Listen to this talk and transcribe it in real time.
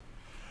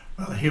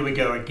Well, here we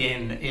go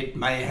again. It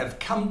may have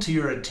come to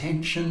your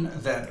attention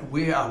that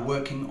we are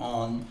working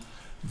on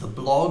the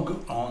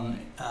blog on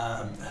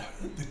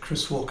the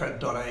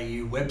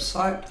chriswalker.au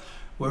website.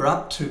 We're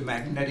up to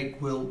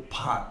Magnetic Will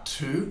Part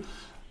 2.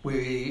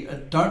 We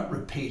don't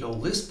repeat all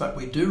this, but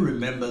we do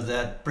remember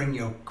that bring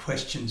your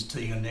questions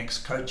to your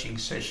next coaching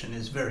session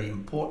is very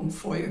important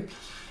for you.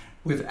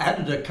 We've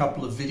added a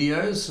couple of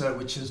videos,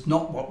 which is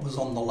not what was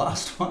on the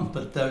last one,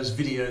 but those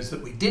videos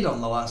that we did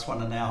on the last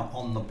one are now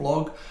on the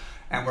blog.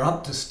 And we're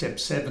up to step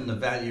 7, the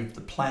value of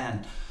the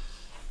plan.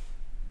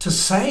 To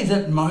say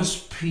that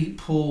most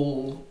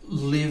people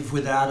live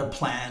without a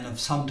plan of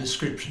some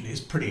description is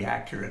pretty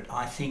accurate.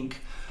 I think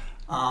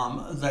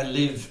they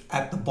live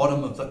at the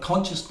bottom of the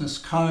consciousness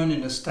cone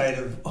in a state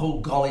of, oh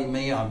golly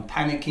me, I'm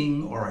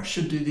panicking, or I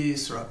should do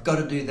this, or I've got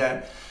to do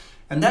that.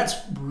 And that's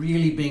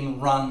really being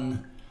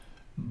run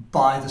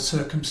by the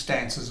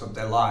circumstances of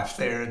their life.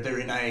 They're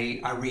in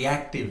a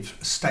reactive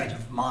state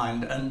of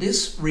mind, and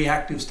this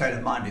reactive state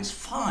of mind is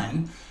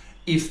fine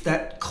if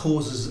that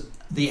causes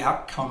the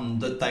outcome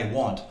that they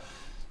want.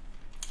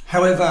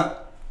 However,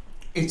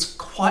 it's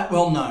quite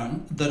well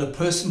known that a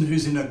person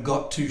who's in a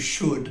got to,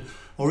 should,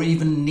 or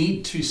even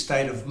need to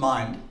state of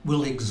mind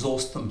will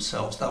exhaust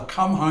themselves. They'll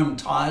come home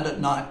tired at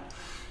night.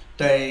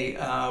 They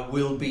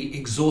will be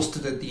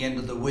exhausted at the end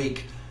of the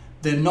week.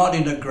 They're not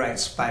in a great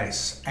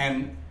space.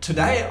 And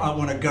today I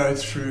want to go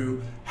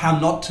through how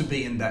not to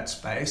be in that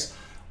space,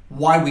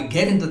 why we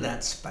get into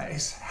that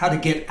space, how to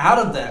get out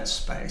of that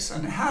space,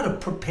 and how to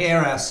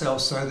prepare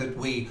ourselves so that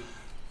we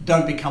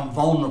don't become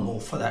vulnerable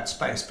for that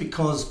space,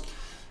 because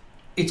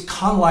it's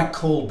kind of like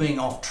called being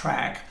off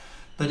track.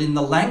 But in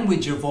the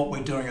language of what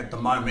we're doing at the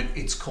moment,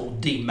 it's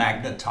called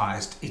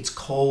demagnetized. It's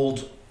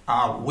called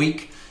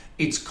weak.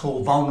 It's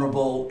called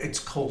vulnerable. It's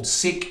called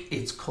sick.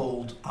 It's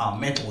called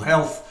mental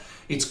health.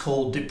 It's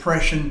called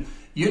depression,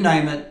 you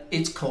name it,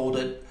 it's called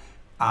it,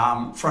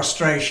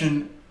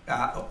 frustration,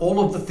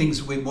 all of the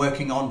things we've been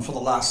working on for the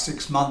last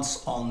 6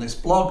 months on this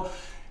blog,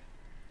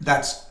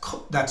 that's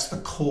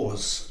the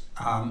cause.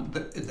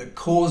 The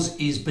cause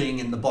is being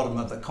in the bottom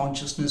of the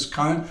consciousness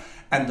cone,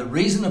 and the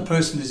reason a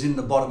person is in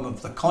the bottom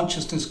of the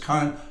consciousness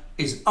cone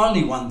is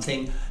only one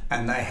thing,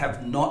 and they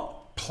have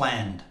not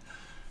planned.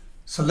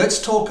 So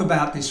let's talk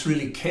about this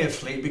really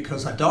carefully,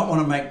 because I don't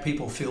want to make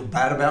people feel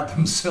bad about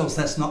themselves.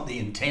 That's not the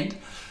intent.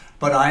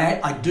 But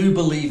I do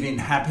believe in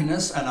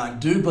happiness, and I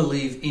do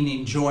believe in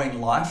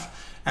enjoying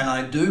life. And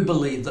I do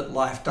believe that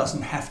life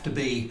doesn't have to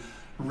be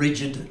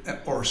rigid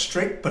or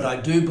strict, but I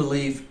do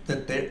believe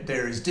that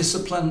there is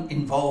discipline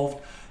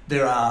involved.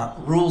 There are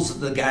rules of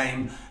the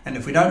game. And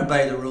if we don't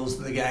obey the rules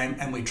of the game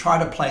and we try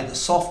to play the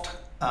soft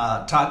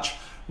touch,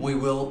 we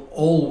will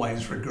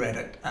always regret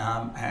it.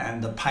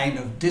 And the pain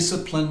of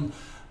discipline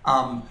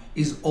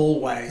is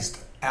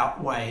always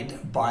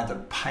outweighed by the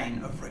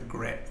pain of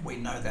regret. We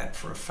know that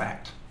for a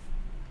fact.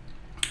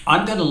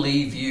 I'm going to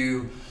leave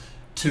you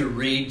to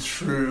read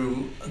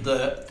through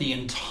the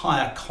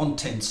entire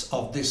contents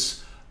of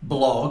this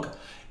blog.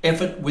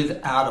 Effort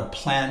without a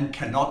plan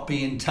cannot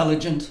be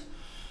intelligent.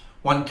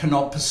 One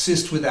cannot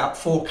persist without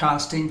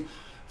forecasting.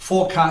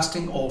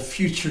 Forecasting, or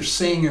future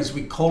seeing as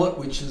we call it,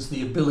 which is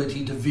the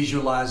ability to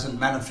visualize and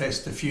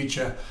manifest the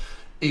future,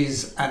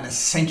 is an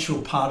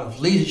essential part of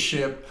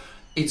leadership.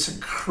 It's a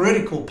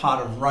critical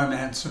part of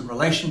romance and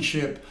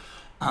relationship.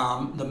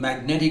 The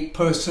magnetic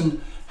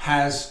person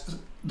has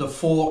the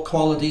 4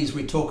 qualities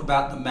we talk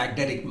about: the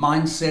magnetic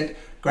mindset,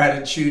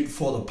 gratitude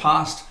for the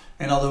past.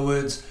 In other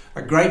words,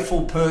 a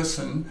grateful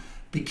person,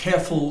 be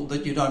careful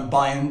that you don't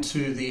buy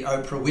into the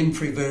Oprah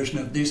Winfrey version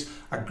of this.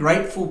 A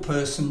grateful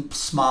person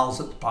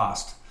smiles at the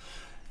past.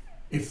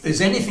 If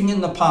there's anything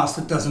in the past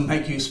that doesn't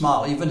make you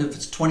smile, even if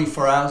it's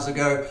 24 hours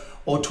ago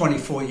or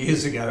 24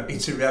 years ago,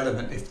 it's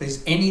irrelevant. If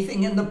there's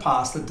anything in the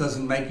past that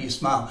doesn't make you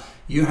smile,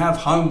 you have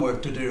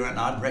homework to do, and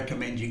I'd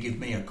recommend you give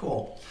me a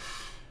call.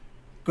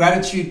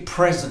 Gratitude,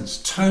 presence,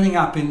 turning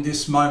up in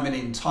this moment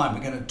in time.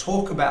 We're going to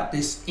talk about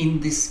this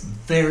in this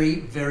very,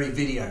 very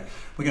video.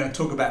 We're going to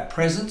talk about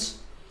presence.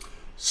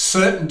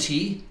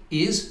 Certainty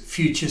is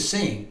future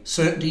seeing.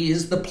 Certainty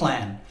is the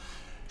plan.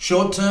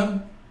 Short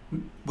term,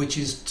 which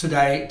is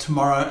today,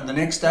 tomorrow, and the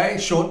next day.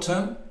 Short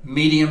term,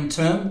 medium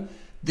term,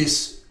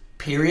 this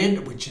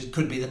period,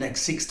 could be the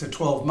next 6 to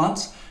 12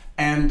 months,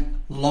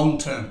 and long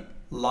term,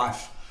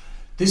 life.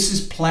 This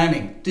is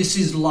planning. This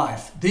is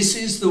life. This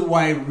is the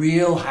way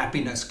real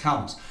happiness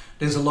comes.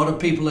 There's a lot of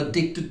people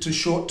addicted to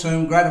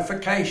short-term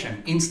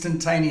gratification,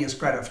 instantaneous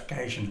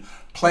gratification,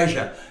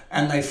 pleasure,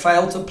 and they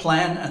fail to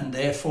plan, and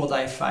therefore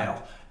they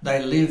fail.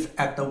 They live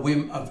at the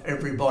whim of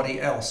everybody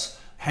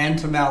else. Hand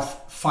to mouth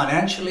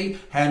financially,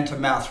 hand to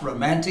mouth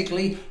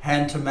romantically,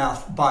 hand to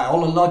mouth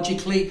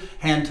biologically,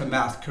 hand to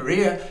mouth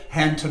career,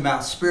 hand to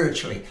mouth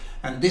spiritually.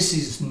 And this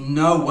is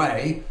no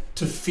way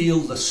to feel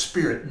the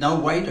spirit, no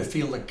way to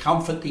feel the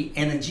comfort, the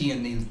energy,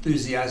 and the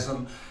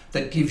enthusiasm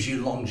that gives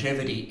you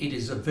longevity. It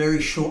is a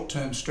very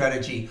short-term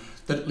strategy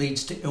that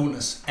leads to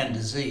illness and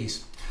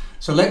disease.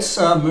 So let's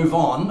move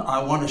on.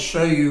 I want to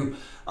show you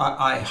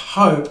I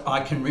hope I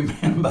can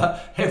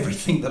remember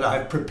everything that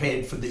I've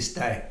prepared for this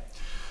day.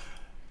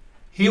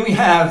 Here we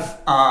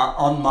have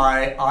on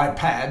my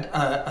iPad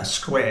a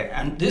square,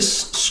 and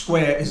this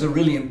square is a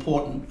really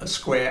important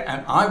square,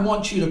 and I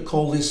want you to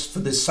call this, for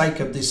the sake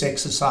of this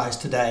exercise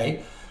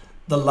today,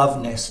 the love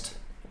nest.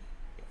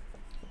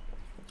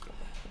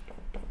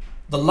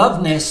 The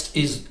love nest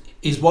is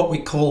what we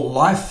call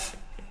life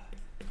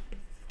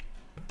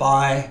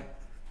by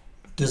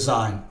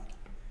design.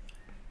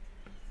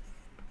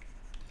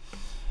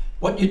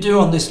 What you do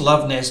on this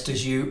love nest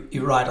is you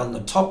write on the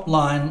top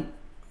line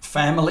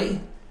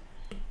family.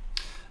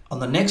 On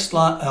the next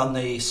line, on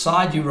the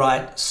side, you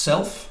write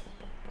self.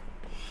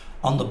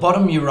 On the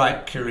bottom, you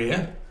write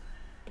career.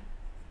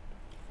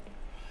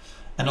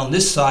 And on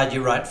this side,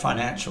 you write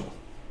financial.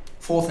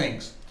 4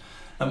 things.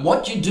 And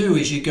what you do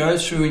is you go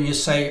through and you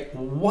say,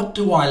 what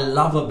do I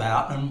love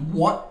about, and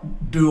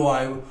what do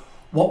I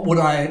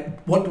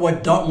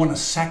don't want to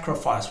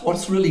sacrifice?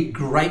 What's really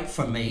great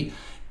for me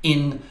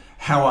in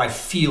how I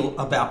feel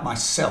about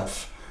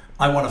myself?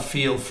 I want to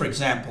feel, for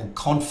example,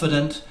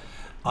 confident.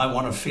 I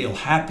want to feel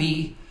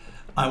happy.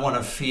 I want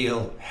to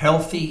feel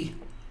healthy.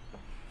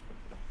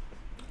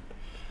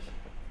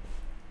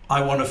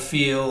 I want to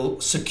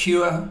feel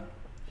secure,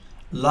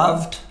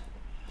 loved.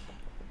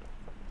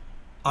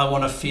 I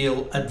want to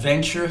feel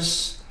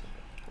adventurous.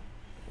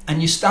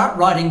 And you start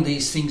writing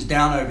these things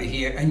down over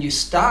here, and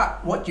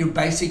what you're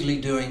basically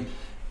doing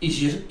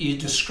is you're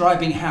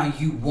describing how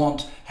you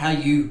want, how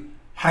you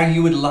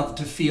would love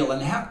to feel,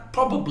 and how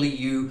probably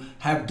you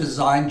have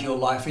designed your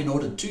life in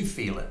order to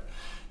feel it.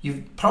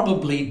 You've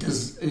probably,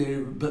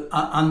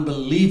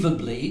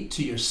 unbelievably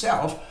to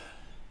yourself,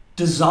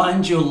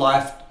 designed your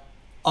life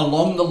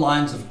along the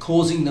lines of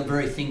causing the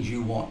very things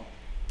you want.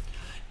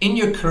 In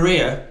your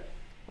career,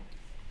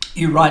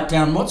 you write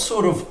down what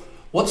sort of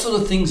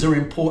things are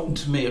important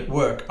to me at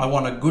work. I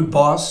want a good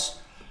boss.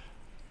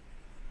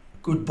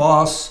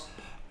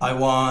 I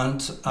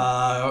want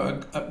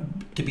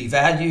to be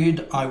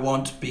valued. I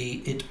want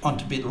the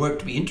work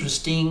to be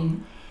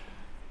interesting.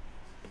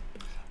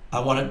 I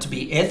want it to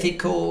be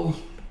ethical.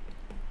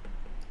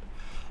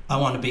 I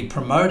want to be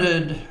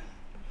promoted.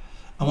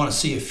 I want to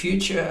see a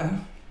future.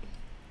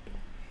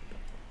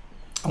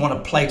 I want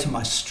to play to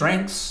my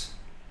strengths.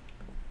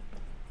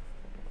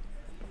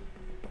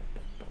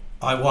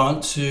 I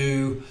want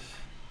to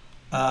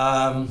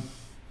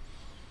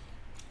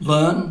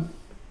learn.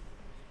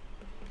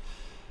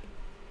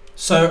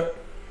 So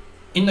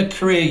in the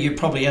career, you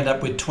probably end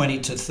up with 20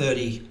 to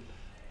 30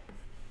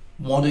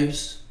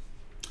 want-tos.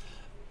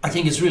 I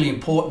think it's really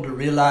important to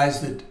realize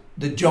that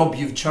the job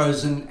you've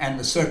chosen and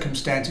the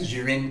circumstances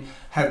you're in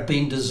have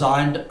been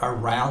designed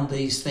around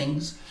these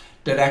things,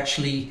 that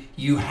actually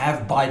you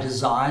have by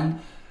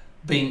design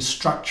been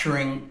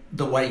structuring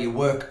the way you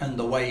work and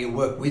the way you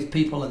work with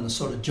people and the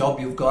sort of job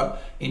you've got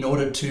in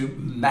order to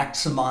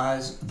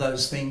maximize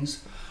those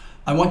things.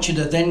 I want you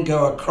to then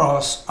go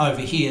across over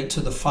here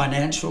to the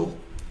financial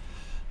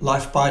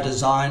life by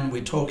design.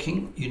 We're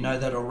talking, you know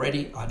that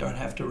already. I don't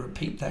have to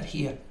repeat that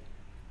here.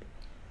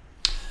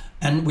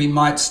 And we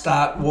might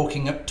start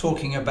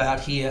talking about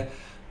here,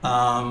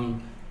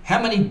 how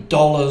many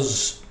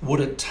dollars would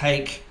it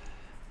take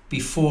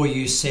before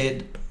you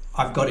said,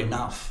 I've got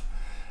enough?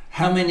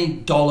 How many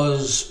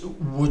dollars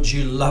would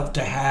you love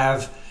to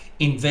have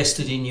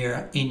invested in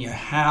your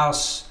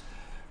house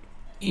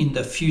in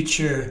the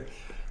future?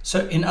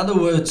 So in other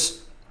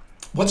words,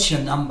 what's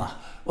your number?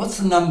 What's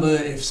the number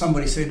if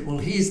somebody said, well,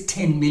 here's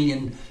 10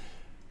 million,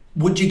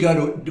 would you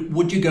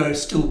go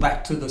still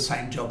back to the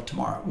same job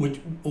tomorrow?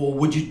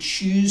 Would you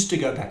choose to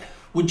go back?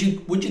 Would you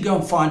go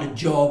and find a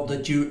job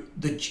that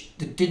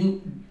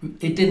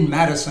didn't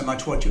matter so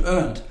much what you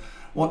earned?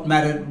 What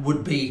mattered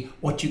would be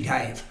what you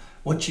gave,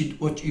 what you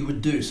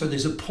would do. So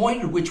there's a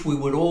point at which we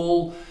would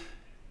all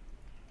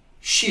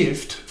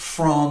shift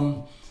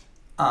from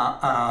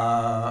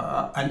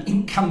an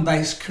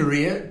income-based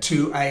career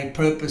to a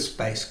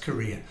purpose-based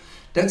career.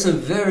 That's a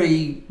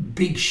very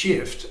big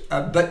shift,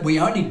 but we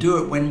only do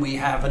it when we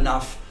have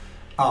enough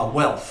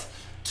wealth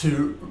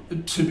to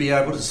be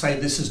able to say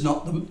this is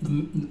not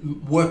the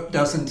work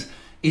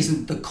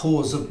isn't the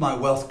cause of my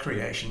wealth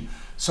creation.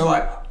 So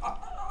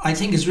I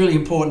think it's really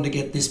important to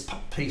get this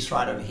piece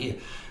right over here.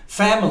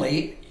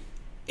 Family,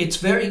 it's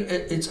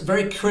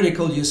very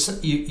critical.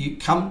 You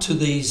come to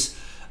these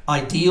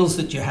ideals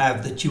that you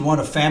have, that you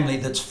want a family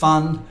that's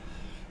fun,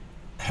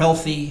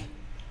 healthy,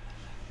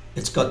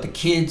 it's got the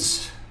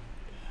kids,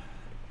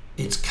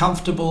 it's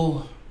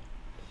comfortable,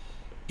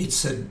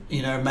 it's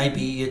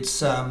maybe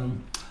it's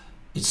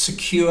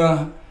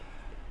secure,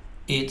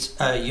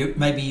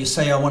 maybe you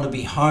say I want to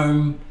be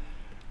home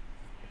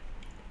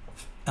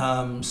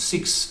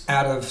 6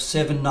 out of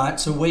 7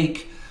 nights a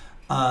week.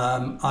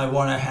 I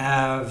want to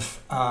have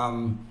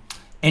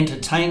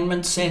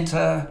entertainment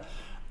center.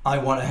 I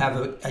want to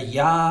have a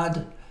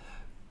yard.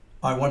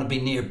 I want to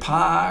be near a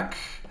park.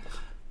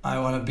 I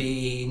want to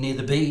be near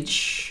the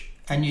beach.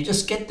 And you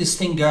just get this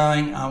thing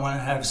going. I want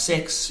to have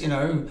sex,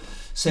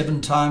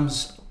 7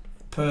 times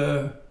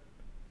per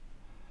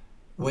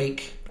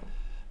week,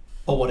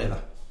 or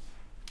whatever.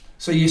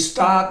 So you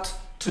start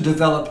to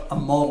develop a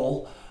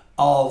model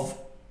of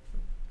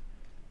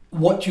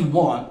what you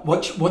want,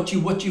 what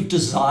you've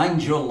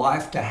designed your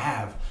life to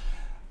have.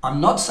 I'm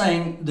not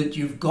saying that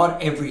you've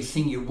got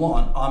everything you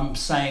want. I'm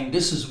saying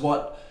this is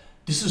what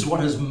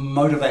has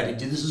motivated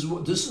you.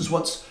 This is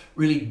what's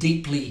really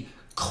deeply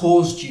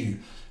caused you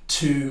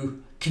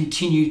to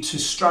continue to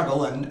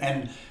struggle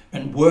and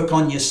work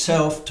on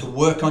yourself, to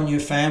work on your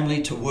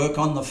family, to work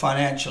on the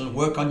financial, and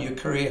work on your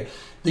career.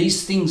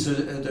 These things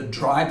are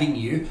driving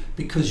you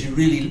because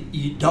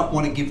you don't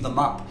want to give them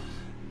up.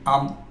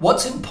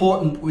 What's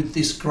important with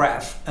this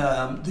graph,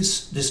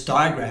 this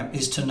diagram,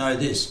 is to know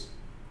this.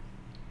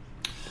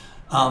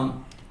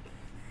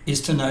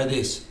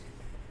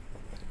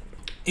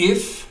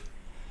 If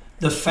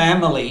the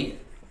family,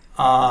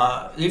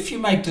 if you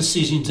make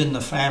decisions in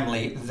the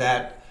family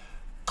that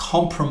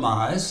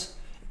compromise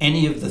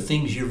any of the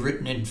things you've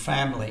written in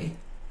family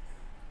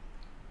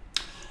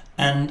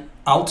and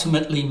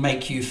ultimately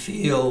make you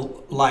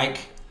feel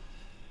like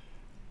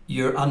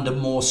you're under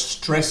more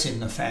stress in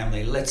the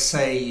family. Let's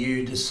say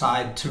you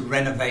decide to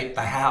renovate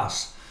the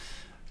house.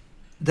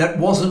 That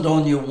wasn't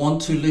on your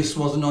want to list,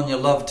 wasn't on your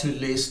love to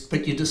list,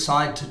 but you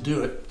decide to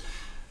do it.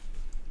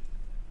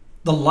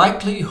 The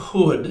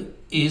likelihood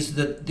is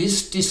that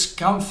this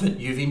discomfort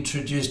you've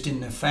introduced in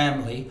the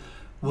family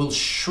will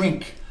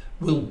shrink,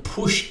 will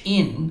push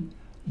in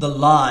the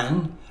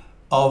line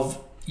of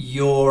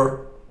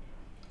your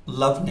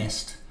love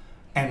nest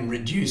and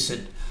reduce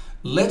it.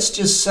 Let's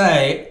just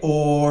say,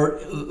 or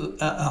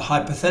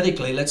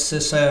hypothetically, let's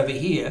just say over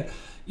here,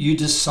 you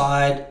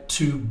decide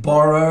to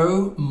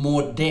borrow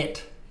more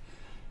debt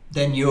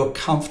than you're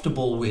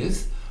comfortable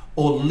with,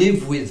 or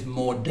live with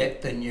more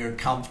debt than you're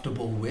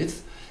comfortable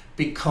with,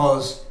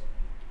 because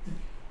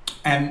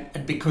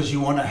you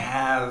want to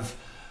have,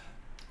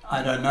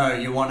 I don't know,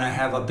 you want to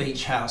have a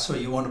beach house or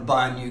you want to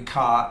buy a new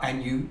car,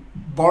 and you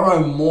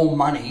borrow more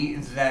money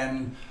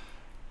than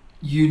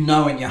you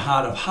know in your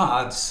heart of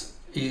hearts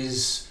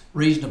is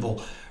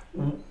reasonable.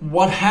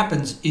 What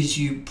happens is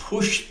you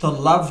push the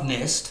love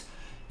nest,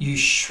 you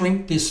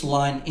shrink this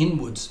line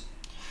inwards.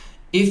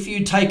 If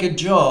you take a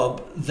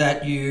job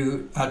that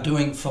you are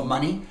doing for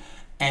money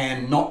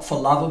and not for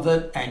love of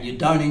it, and you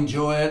don't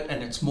enjoy it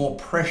and it's more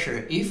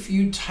pressure, if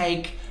you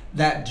take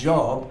that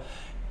job,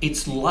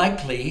 it's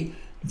likely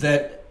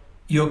that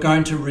you're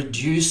going to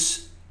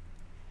reduce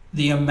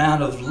the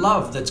amount of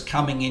love that's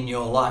coming in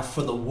your life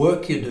for the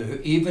work you do,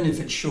 even if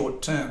it's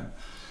short term.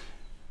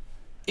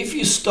 If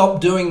you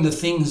stop doing the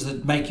things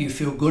that make you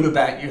feel good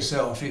about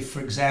yourself, if,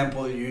 for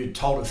example, you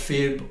told a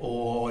fib,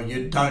 or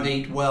you don't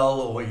eat well,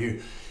 or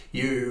you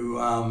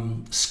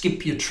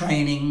skip your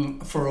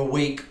training for a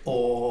week,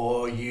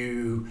 or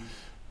you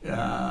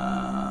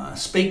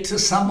speak to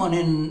someone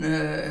in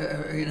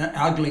an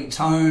ugly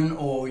tone,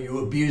 or you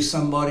abuse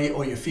somebody,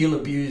 or you feel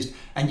abused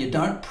and you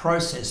don't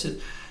process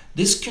it,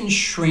 this can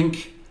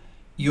shrink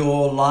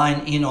your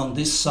line in on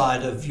this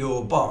side of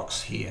your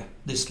box here,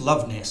 this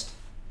love nest.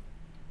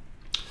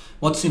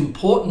 What's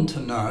important to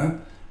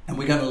know, and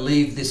we're going to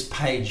leave this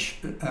page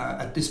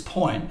at this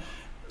point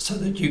so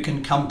that you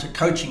can come to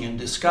coaching and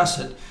discuss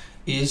it,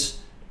 is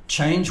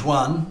change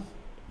one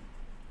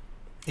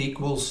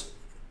equals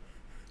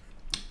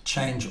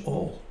change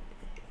all.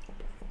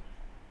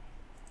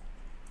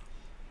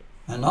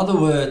 In other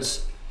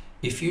words,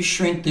 if you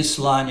shrink this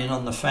line in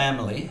on the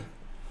family,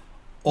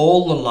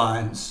 all the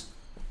lines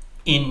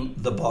in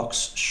the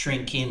box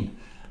shrink in.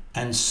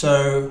 And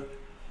so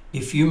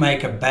if you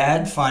make a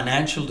bad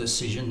financial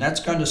decision,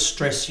 that's going to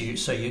stress you.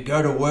 So you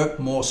go to work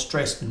more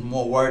stressed and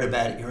more worried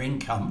about your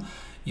income.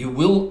 You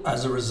will,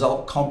 as a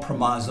result,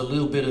 compromise a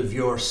little bit of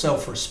your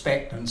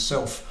self-respect and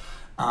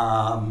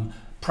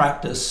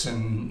self-practice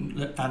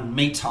and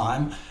me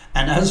time.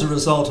 And as a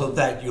result of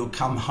that, you'll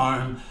come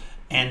home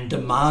and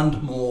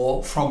demand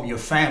more from your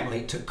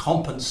family to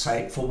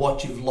compensate for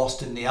what you've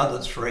lost in the other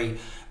three.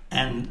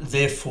 And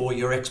therefore,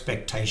 your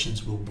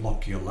expectations will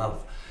block your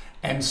love.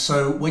 And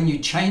so when you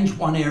change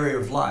one area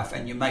of life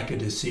and you make a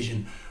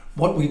decision,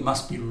 what we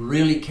must be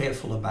really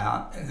careful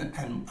about,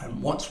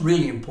 and what's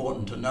really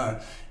important to know,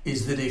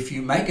 is that if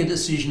you make a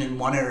decision in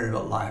one area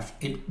of life,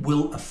 it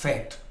will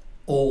affect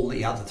all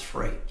the other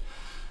three.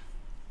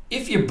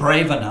 If you're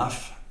brave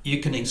enough, you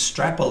can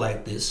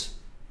extrapolate this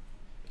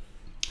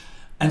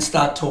and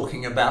start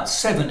talking about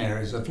 7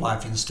 areas of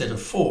life instead of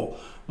 4.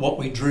 What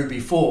we drew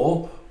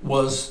before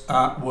were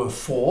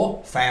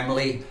 4: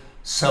 family,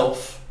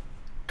 self,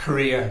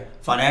 career,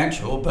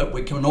 financial, but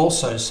we can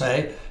also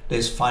say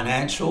there's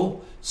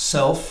financial,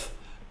 self,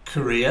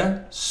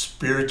 career,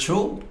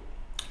 spiritual,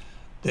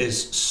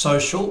 there's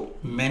social,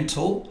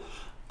 mental,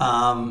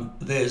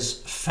 there's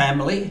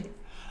family,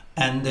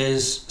 and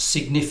there's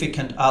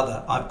significant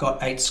other. I've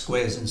got 8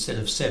 squares instead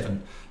of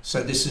 7.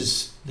 So this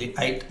is the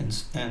 8,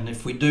 and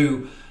if we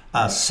do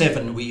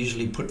 7, we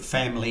usually put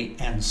family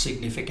and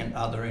significant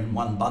other in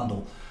one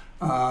bundle.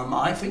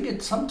 I think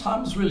it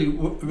sometimes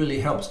really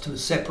helps to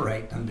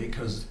separate them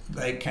because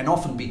they can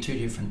often be 2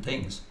 different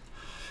things.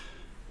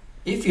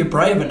 If you're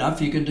brave enough,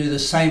 you can do the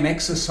same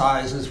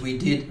exercise as we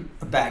did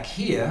back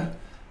here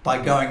by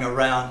going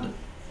around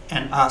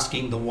and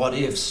asking the what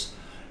ifs.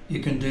 You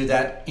can do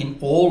that in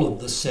all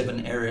of the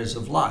 7 areas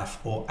of life,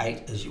 or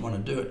 8 as you want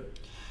to do it.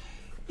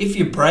 If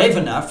you're brave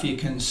enough, you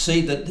can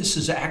see that this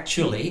is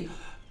actually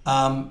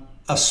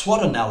a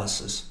SWOT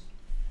analysis.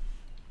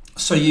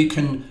 So you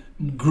can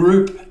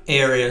group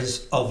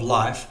areas of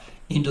life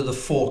into the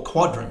 4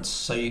 quadrants.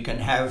 So you can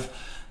have,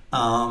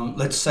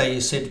 let's say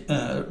you said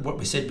what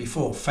we said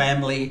before,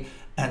 family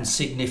and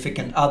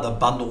significant other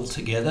bundled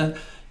together.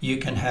 You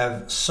can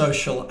have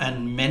social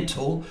and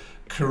mental,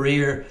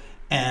 career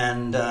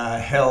and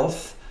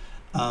health,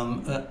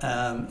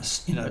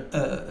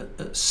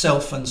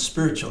 self and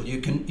spiritual.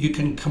 You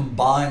can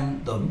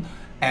combine them,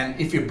 and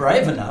if you're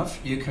brave enough,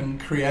 you can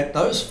create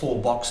those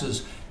 4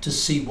 boxes to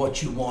see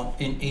what you want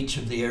in each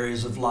of the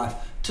areas of life.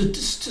 To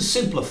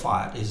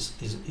simplify it is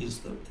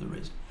the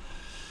reason.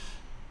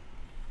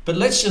 But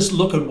let's just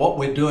look at what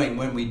we're doing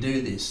when we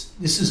do this.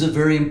 This is a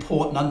very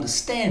important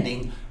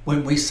understanding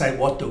when we say,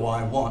 what do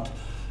I want?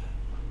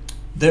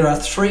 There are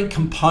 3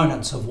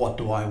 components of what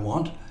do I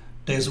want.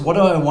 There's what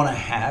do I want to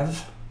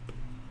have,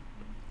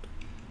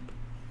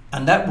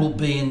 and that will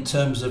be in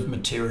terms of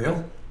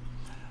material.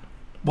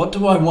 What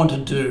do I want to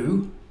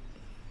do?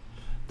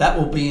 That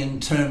will be in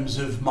terms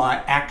of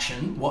my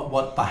action,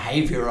 what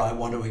behavior I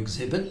want to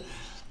exhibit.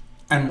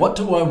 And what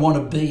do I want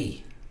to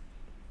be?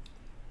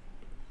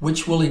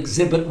 Which will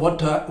exhibit what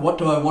do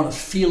I want to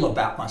feel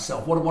about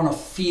myself? What do I want to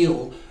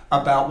feel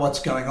about what's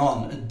going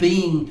on?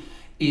 Being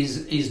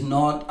is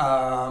not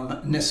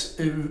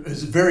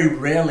is very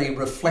rarely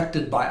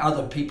reflected by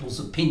other people's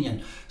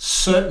opinion.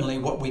 Certainly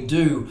what we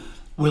do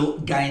will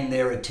gain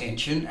their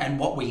attention, and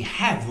what we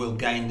have will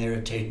gain their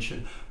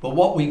attention. But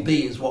what we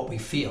be is what we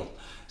feel.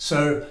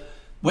 So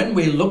when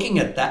we're looking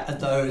at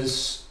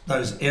those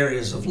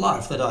areas of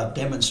life that I've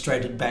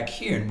demonstrated back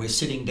here, and we're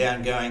sitting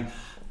down going,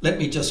 let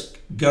me just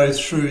go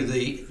through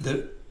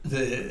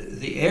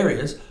the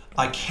areas,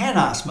 I can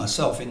ask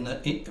myself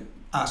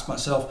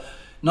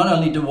not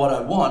only do what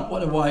I want, what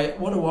do I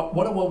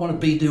want to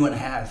be, do, and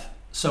have,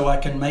 so I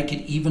can make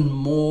it even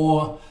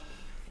more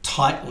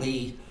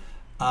tightly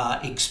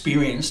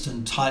experienced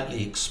and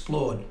tightly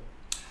explored.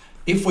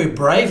 If we're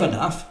brave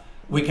enough,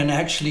 we can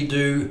actually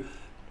do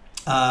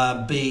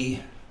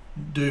be,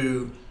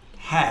 do,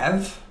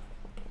 have,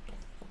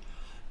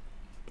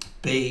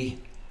 be,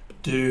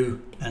 do,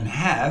 and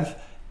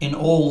have in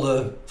all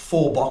the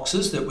 4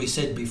 boxes that we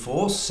said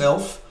before: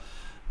 self,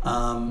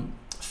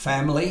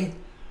 family,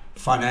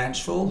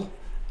 financial,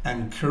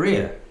 and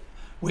career.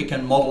 We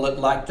can model it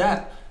like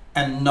that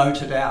and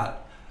note it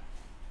out,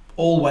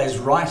 always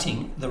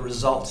writing the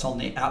results on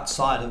the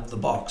outside of the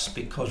box,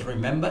 because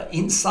remember,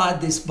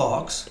 inside this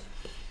box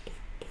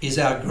is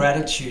our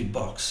gratitude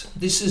box.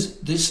 This is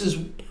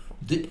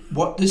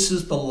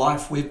the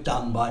life we've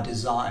done by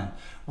design.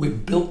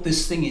 We've built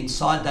this thing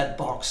inside that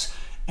box,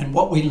 and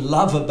what we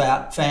love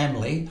about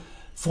family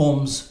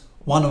forms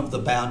one of the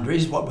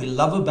boundaries. What we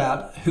love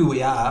about who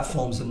we are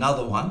forms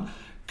another one.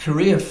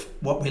 Career,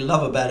 what we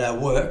love about our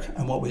work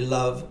and what we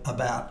love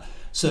about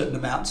certain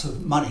amounts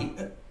of money,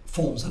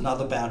 forms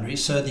another boundary.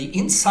 So the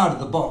inside of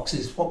the box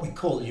is what we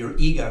call your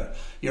ego,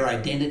 your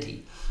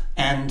identity.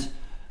 And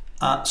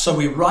so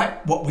we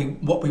write what we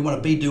want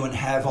to be, do, and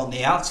have on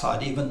the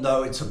outside, even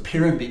though it's a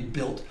pyramid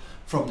built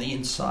from the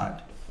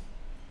inside.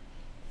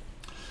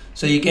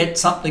 So you get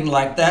something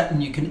like that,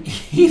 and you can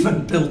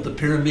even build the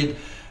pyramid,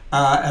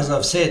 as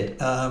I've said,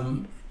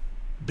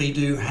 be,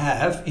 do,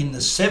 have in the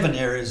 7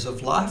 areas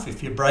of life,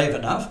 if you're brave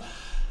enough,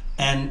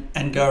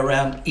 and go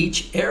around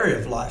each area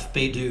of life: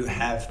 be, do,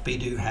 have, be,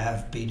 do,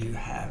 have, be, do,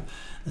 have.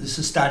 And this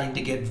is starting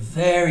to get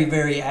very,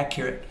 very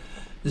accurate.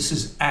 This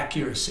is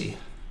accuracy.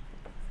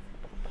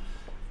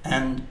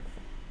 And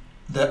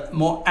the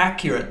more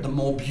accurate, the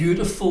more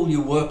beautiful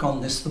you work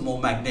on this, the more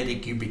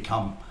magnetic you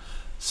become.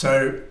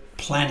 So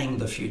planning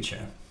the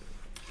future.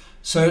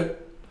 So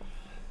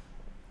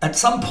at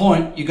some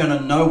point, you're going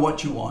to know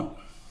what you want.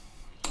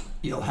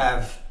 You'll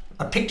have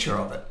a picture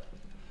of it.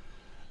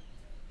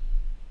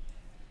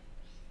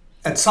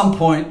 At some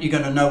point, you're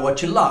going to know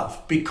what you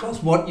love,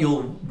 because what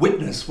you'll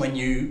witness when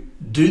you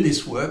do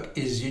this work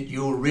is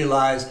you'll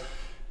realize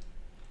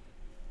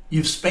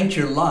you've spent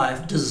your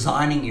life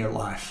designing your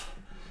life.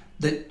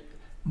 That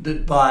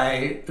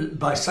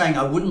by saying,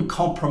 I wouldn't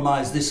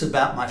compromise this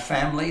about my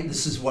family,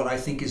 this is what I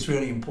think is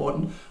really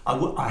important.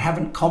 I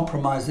haven't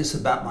compromised this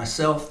about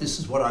myself, this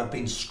is what I've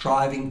been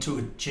striving to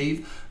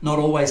achieve, not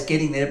always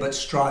getting there, but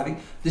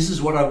striving. This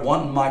is what I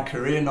want in my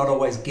career, not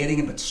always getting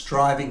it, but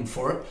striving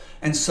for it.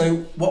 And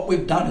so what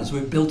we've done is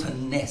we've built a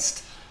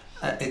nest,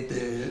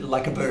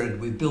 like a bird.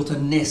 We've built a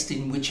nest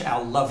in which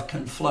our love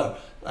can flow.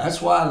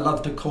 That's why I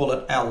love to call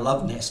it our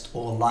love nest,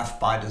 or life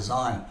by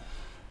design.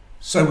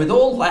 So with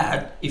all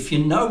that, if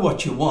you know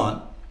what you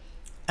want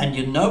and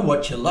you know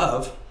what you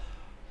love,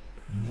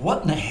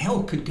 what in the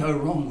hell could go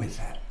wrong with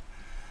that?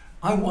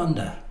 I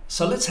wonder.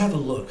 So let's have a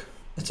look.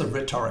 It's a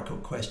rhetorical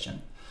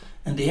question.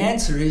 And the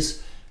answer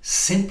is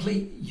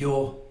simply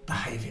your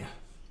behavior.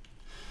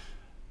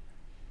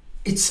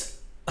 it's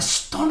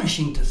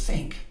astonishing to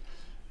think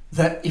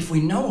that if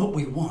we know what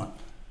we want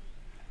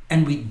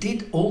and we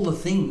did all the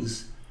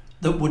things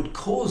that would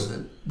cause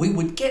it, we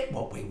would get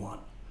what we want.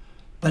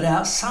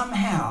 But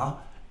somehow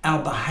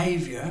our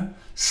behavior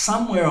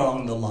somewhere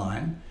along the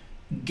line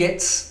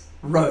gets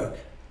rogue.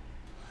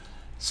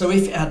 So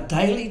if our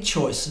daily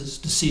choices,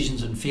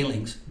 decisions and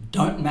feelings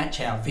don't match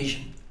our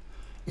vision,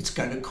 it's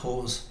going to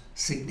cause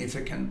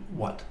significant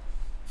what?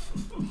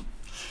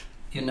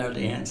 You know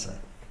the answer.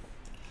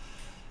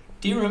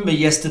 Do you remember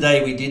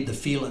yesterday we did the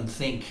feel and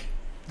think,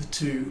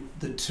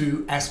 the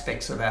two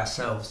aspects of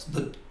ourselves?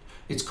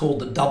 It's called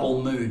the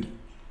double mood.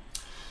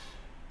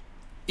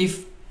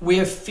 If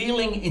we're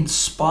feeling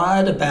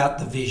inspired about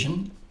the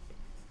vision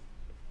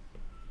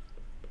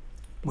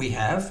we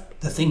have,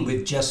 the thing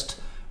we've just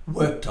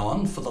worked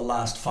on for the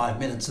last 5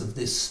 minutes of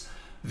this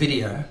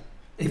video,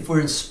 if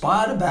we're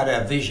inspired about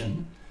our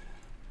vision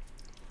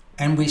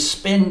and we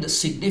spend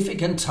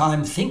significant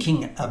time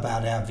thinking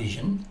about our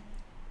vision,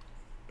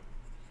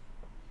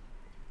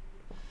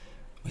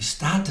 we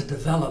start to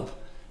develop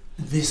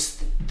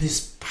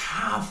this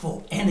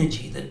powerful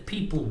energy that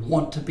people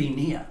want to be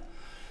near.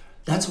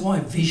 That's why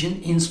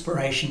vision,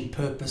 inspiration,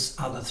 purpose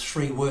are the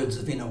 3 words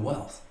of inner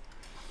wealth.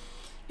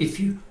 If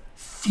you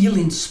feel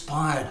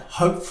inspired,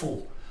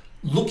 hopeful,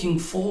 looking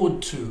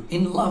forward to,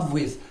 in love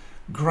with,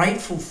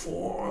 grateful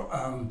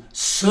for,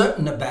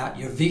 certain about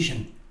your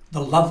vision,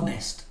 the love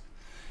nest,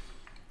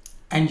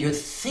 and you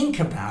think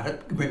about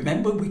it,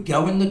 remember we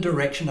go in the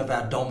direction of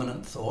our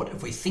dominant thought.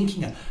 If we're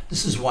thinking,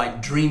 this is why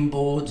dream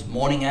boards,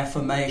 morning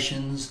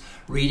affirmations,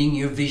 reading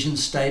your vision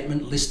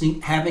statement,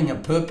 listening, having a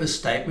purpose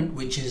statement,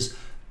 which is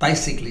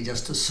basically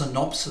just a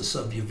synopsis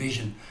of your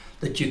vision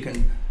that you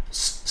can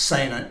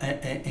say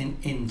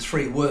in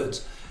 3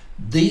 words.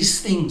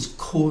 These things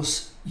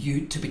cause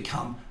you to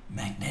become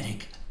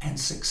magnetic and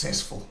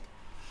successful.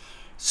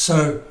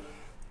 So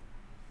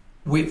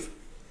we're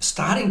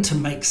starting to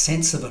make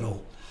sense of it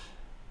all.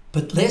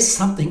 But there's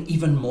something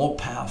even more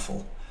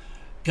powerful.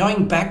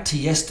 Going back to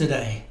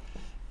yesterday,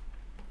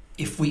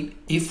 if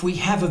we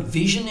have a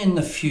vision in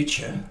the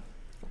future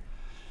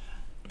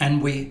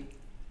and we're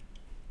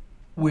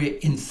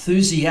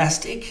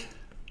enthusiastic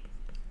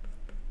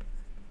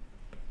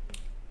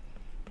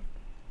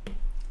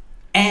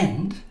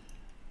and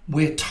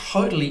we're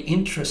totally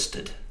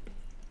interested.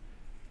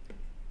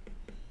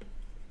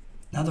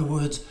 In other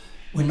words,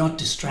 we're not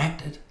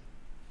distracted.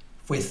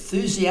 If we're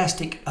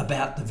enthusiastic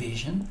about the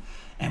vision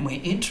and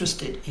we're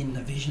interested in the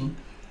vision,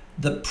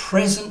 the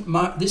present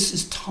this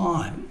is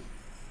time.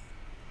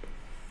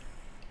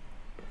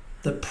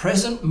 The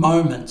present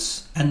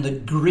moments and the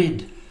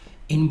grid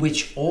in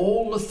which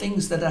all the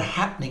things that are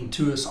happening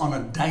to us on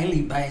a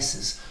daily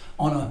basis,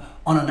 on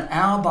an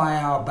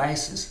hour-by-hour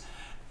basis,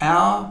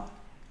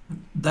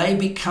 they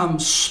become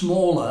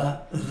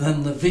smaller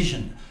than the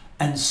vision.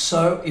 And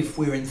so if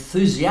we're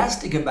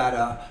enthusiastic about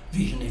our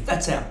vision, if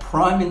that's our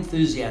prime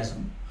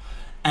enthusiasm,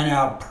 and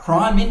our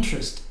prime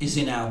interest is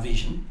in our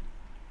vision,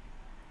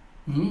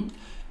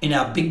 in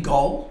our big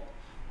goal,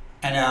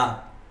 and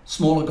our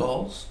smaller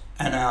goals,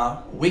 and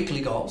our weekly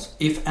goals,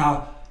 if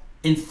our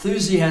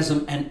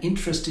enthusiasm and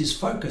interest is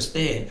focused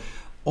there,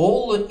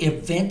 all the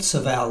events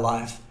of our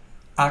life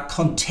are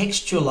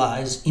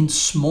contextualized in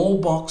small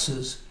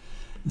boxes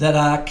that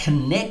are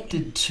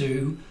connected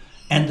to,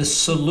 and the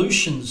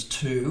solutions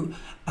to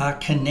are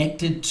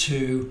connected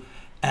to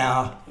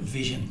our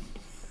vision.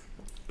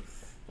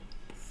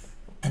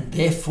 And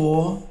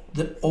therefore,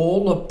 that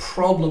all the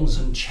problems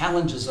and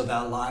challenges of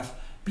our life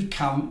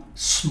become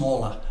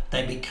smaller.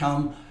 They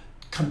become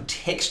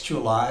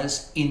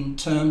contextualized in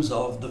terms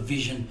of the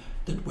vision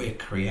that we're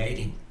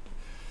creating.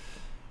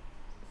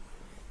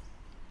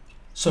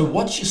 So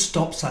what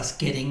stops us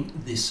getting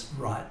this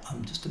right?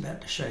 I'm just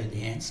about to show you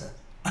the answer.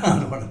 I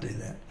don't want to do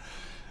that.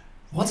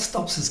 What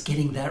stops us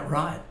getting that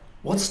right?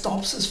 What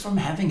stops us from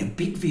having a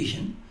big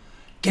vision,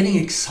 getting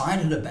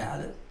excited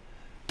about it,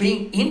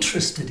 being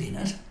interested in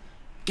it,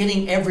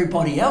 getting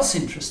everybody else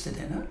interested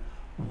in it?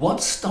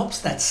 What stops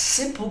that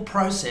simple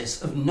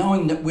process of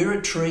knowing that we're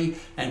a tree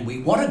and we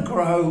want to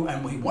grow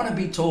and we want to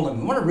be tall and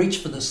we want to reach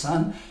for the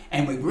sun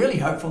and we're really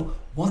hopeful?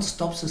 What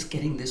stops us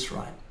getting this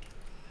right?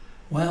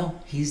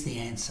 Well, here's the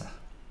answer.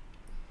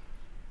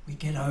 We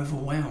get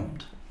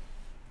overwhelmed.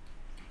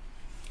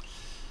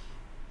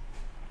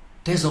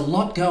 There's a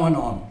lot going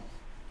on.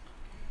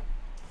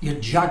 You're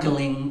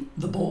juggling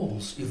the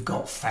balls. You've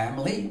got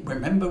family.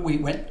 Remember, we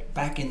went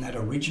back in that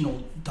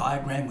original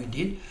diagram we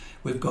did.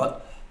 We've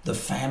got the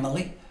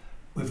family,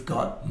 we've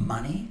got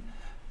money,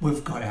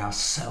 we've got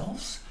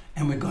ourselves,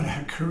 and we've got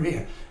our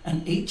career.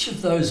 And each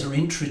of those are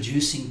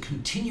introducing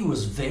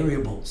continuous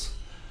variables.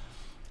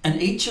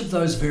 And each of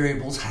those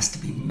variables has to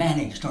be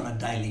managed on a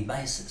daily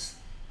basis.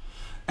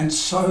 And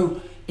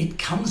so it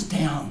comes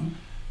down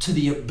to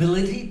the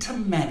ability to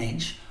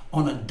manage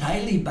on a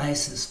daily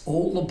basis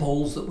all the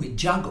balls that we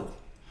juggle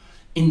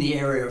in the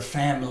area of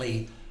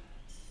family,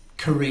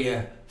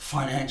 career,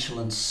 financial,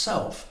 and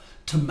self,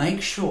 to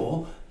make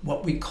sure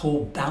what we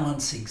call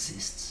balance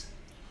exists.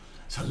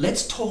 So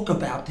let's talk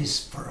about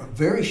this for a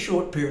very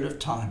short period of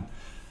time.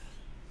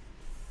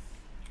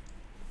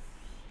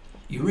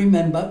 You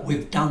remember,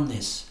 we've done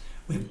this.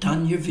 We've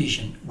done your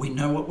vision. We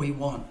know what we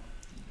want.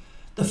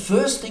 The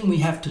first thing we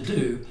have to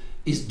do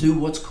is do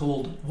what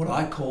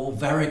I call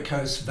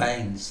varicose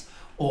veins,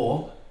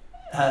 or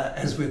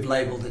as we've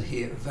labeled it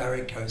here,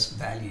 varicose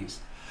values.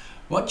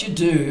 What you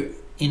do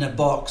in a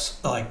box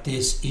like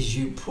this is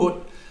you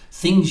put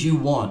things you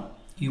want.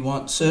 You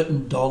want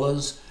certain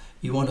dollars,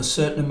 you want a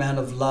certain amount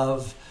of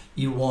love,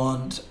 you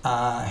want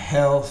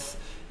health,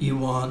 you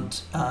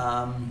want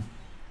a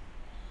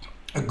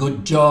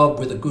good job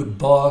with a good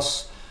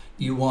boss,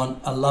 you want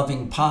a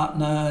loving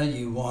partner,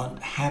 you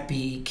want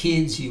happy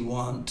kids, you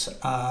want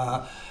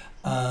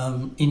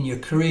in your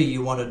career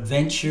you want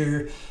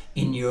adventure,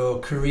 in your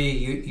career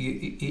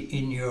you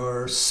in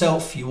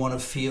yourself you want to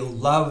feel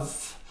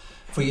love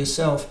for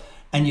yourself,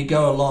 and you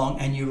go along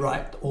and you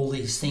write all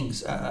these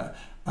things.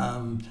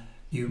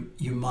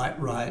 You might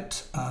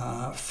write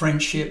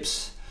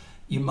friendships,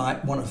 you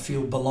might want to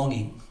feel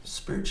belonging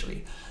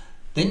spiritually.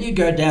 Then you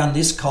go down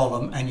this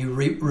column and you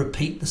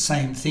repeat the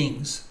same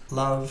things: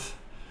 love,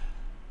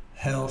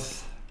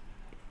 health,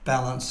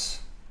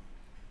 balance,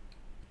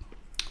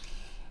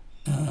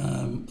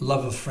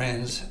 love of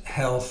friends,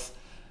 health,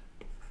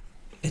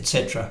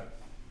 etc.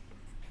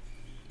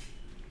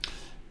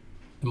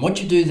 And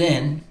what you do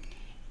then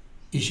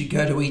is you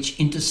go to each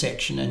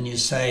intersection and you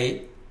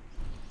say,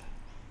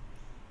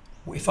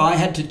 if I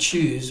had to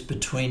choose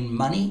between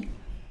money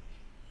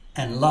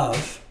and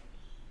love,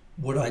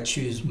 would I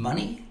choose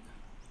money?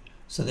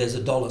 So there's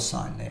a dollar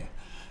sign there.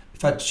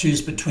 If I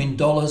choose between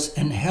dollars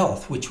and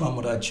health, which one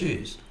would I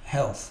choose?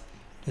 Health.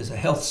 There's a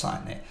health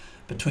sign there.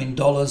 Between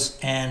dollars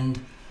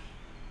and,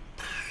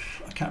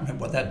 I can't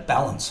remember what that,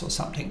 balance or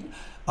something,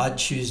 I'd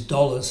choose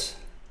dollars.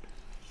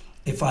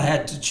 If I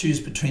had to choose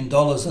between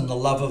dollars and the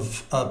love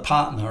of a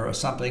partner or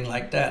something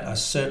like that, I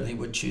certainly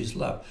would choose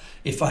love.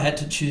 If I had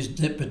to choose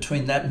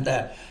between that and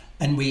that,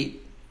 and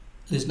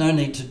there's no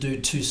need to do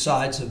two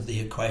sides of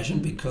the equation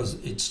because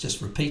it just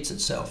repeats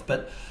itself,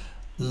 but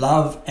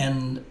love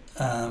and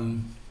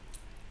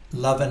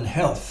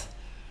health,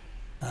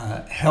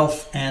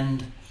 health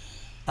and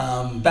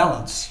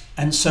balance.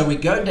 And so we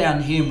go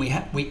down here and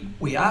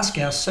we ask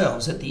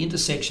ourselves at the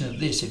intersection of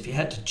this, if you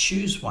had to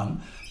choose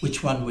one,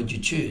 which one would you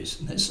choose?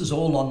 And this is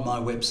all on my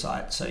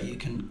website, so you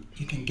can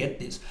get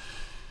this.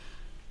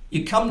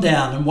 You come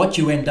down and what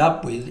you end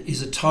up with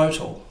is a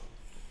total.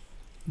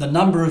 The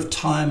number of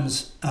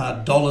times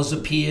dollars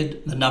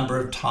appeared, the number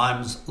of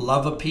times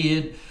love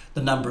appeared,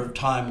 the number of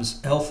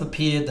times health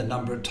appeared, the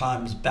number of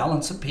times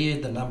balance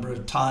appeared, the number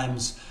of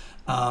times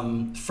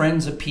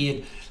friends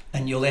appeared,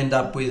 and you'll end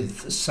up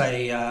with,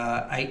 say,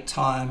 8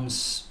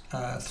 times,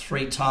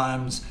 3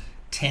 times,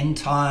 10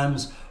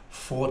 times,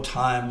 4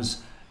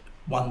 times,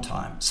 1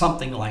 time,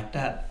 something like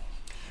that.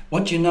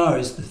 What you know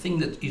is the thing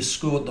that you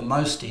scored the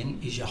most in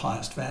is your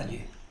highest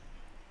value.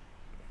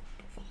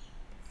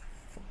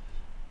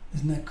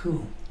 Isn't that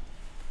cool?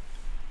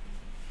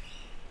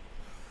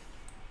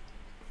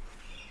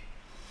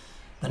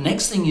 The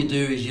next thing you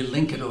do is you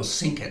link it or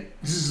sync it.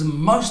 This is the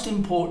most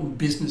important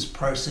business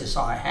process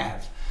I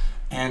have.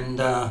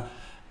 And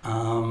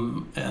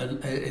I'm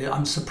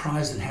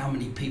surprised at how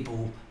many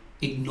people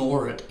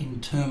ignore it in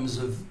terms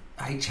of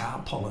HR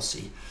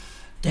policy.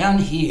 Down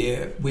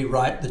here, we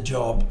write the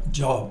job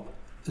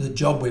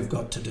we've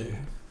got to do.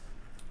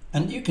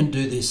 And you can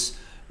do this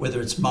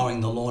whether it's mowing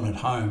the lawn at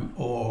home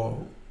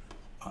or,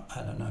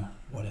 I don't know,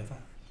 whatever.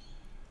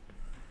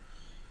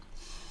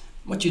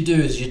 What you do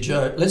is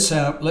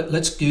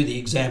let's do the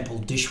example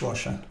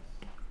dishwasher.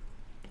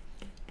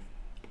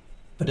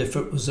 But if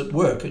it was at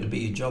work, it'd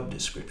be a job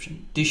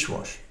description,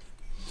 dishwash.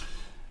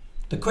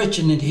 The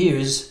question in here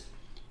is,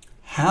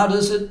 how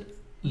does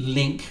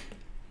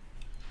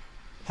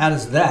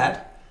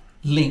that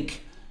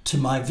link to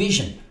my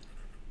vision?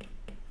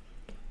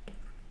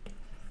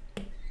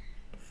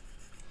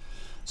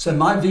 So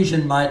my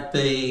vision might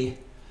be,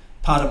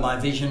 part of my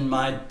vision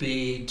might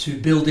be to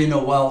build inner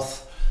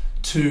wealth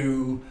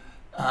to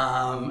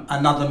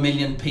another 1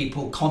 million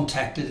people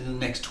contacted in the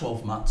next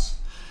 12 months.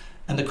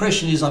 And the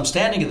question is, I'm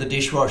standing at the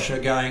dishwasher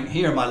going,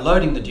 here am I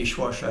loading the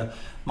dishwasher.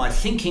 My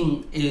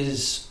thinking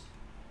is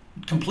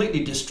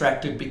completely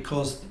distracted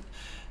because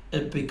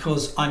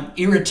I'm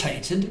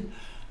irritated.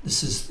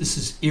 This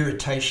is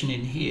irritation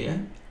in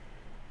here.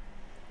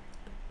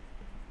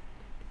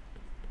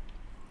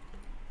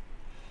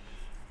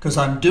 Because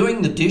I'm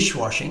doing the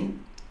dishwashing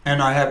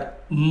and I have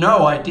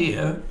no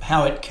idea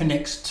how it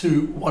connects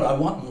to what I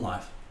want in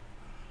life.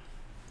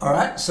 All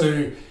right,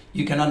 so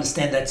you can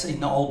understand that's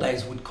in the old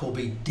days would call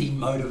be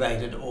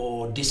demotivated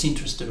or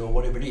disinterested or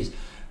whatever it is.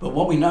 But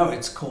what we know,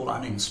 it's called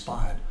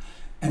uninspired.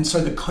 And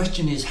so the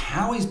question is,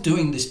 how is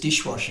doing this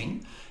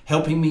dishwashing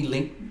helping me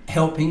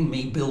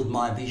build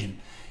my vision?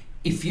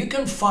 If you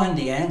can find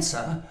the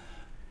answer,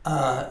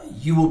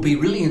 you will be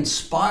really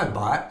inspired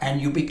by it and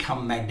you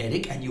become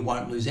magnetic and you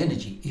won't lose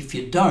energy. If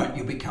you don't,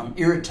 you become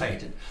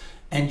irritated.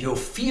 and your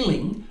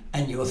feeling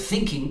and your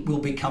thinking will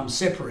become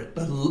separate.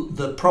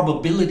 The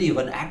probability of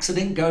an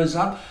accident goes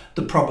up,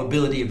 the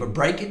probability of a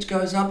breakage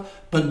goes up,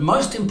 but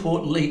most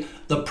importantly,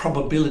 the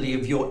probability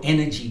of your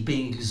energy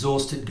being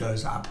exhausted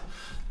goes up.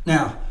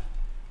 Now,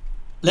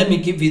 let me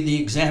give you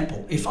the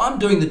example. If I'm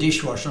doing the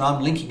dishwasher and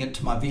I'm linking it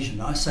to my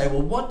vision, I say,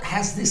 well, what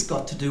has this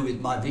got to do with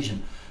my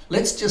vision?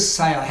 Let's just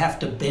say I have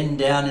to bend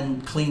down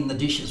and clean the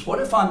dishes. What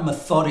if I'm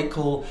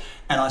methodical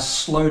and I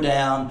slow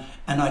down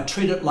and I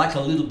treat it like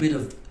a little bit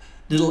of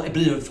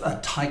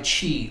Tai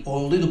Chi or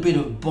a little bit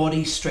of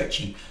body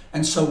stretching?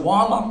 And so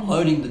while I'm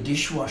loading the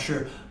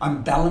dishwasher,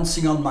 I'm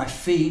balancing on my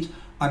feet,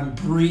 I'm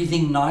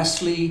breathing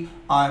nicely,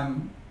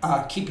 I'm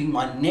keeping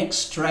my neck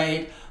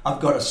straight, I've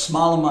got a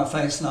smile on my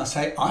face, and I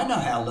say, I know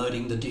how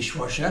loading the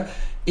dishwasher.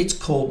 It's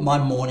called my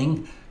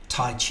morning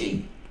Tai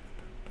Chi,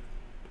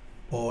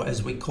 or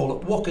as we call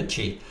it, Waka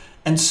Chi.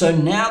 And so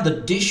now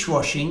the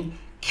dishwashing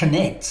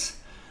connects.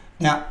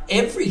 Now,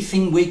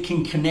 everything we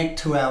can connect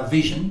to our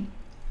vision,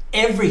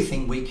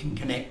 everything we can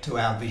connect to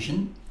our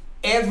vision,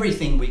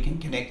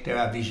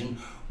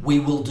 we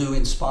will do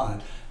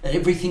inspired. And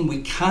everything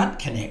we can't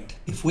connect,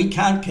 if we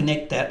can't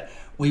connect that,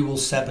 we will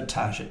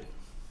sabotage it.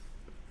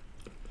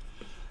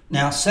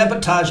 Now,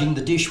 sabotaging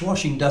the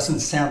dishwashing doesn't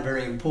sound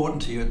very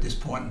important to you at this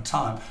point in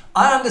time.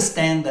 I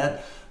understand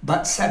that,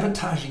 but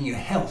sabotaging your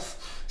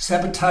health,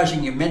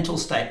 sabotaging your mental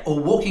state, or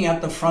walking out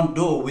the front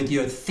door with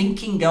your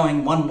thinking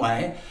going one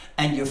way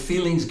and your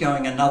feelings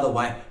going another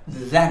way,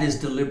 that is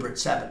deliberate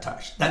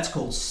sabotage. That's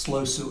called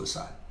slow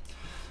suicide.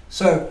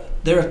 So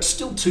there are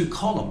still two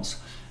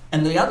columns.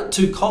 And the other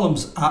two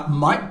columns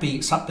might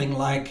be something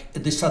like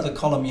this other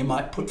column, you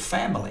might put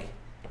family.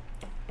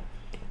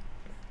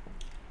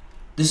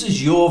 This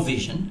is your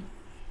vision,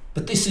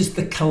 but this is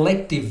the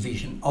collective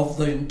vision of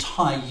the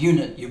entire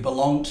unit you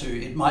belong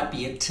to. It might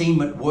be a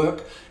team at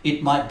work,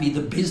 it might be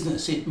the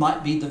business, it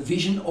might be the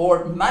vision,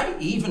 or it may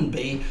even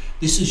be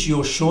this is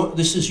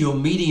your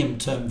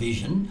medium-term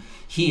vision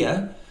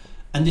here,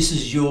 and this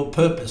is your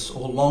purpose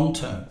or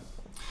long-term.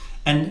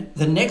 And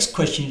the next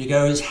question to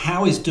go is,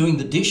 how is doing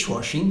the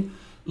dishwashing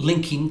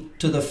linking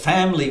to the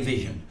family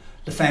vision?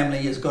 The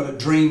family has got a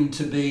dream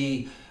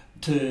to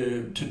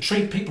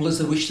treat people as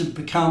they wish to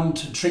become,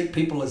 to treat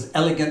people as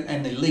elegant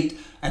and elite.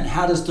 And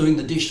how does doing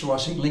the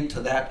dishwashing link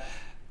to that?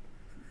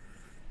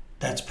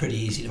 That's pretty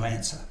easy to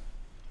answer.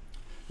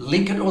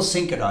 Link it or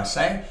sink it, I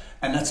say.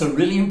 And that's a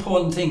really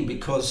important thing,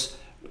 because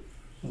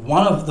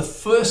one of the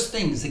first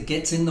things that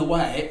gets in the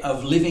way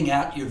of living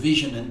out your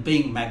vision and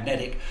being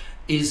magnetic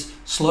is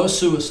slow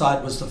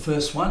suicide was the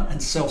first one,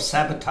 and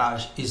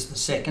self-sabotage is the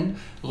second.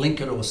 Link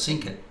it or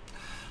sink it.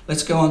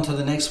 Let's go on to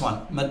the next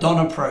one,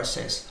 Madonna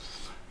process.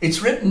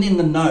 It's written in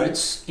the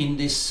notes in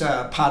this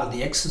part of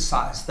the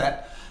exercise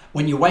that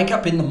when you wake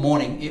up in the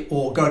morning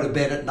or go to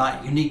bed at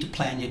night, you need to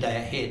plan your day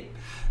ahead.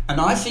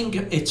 And I think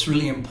it's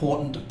really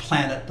important to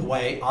plan it the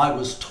way I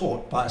was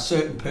taught by a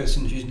certain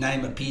person whose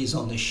name appears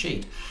on this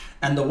sheet.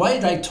 And the way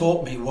they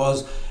taught me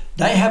was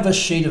they have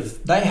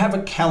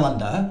a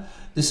calendar.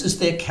 This is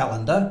their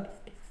calendar.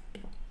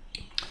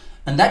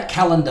 And that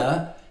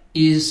calendar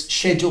is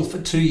scheduled for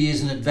 2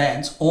 years in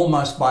advance,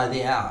 almost by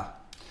the hour.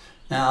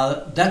 Now,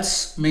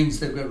 that means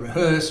they've got to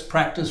rehearse,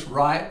 practice,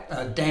 write,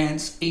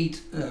 dance,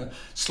 eat,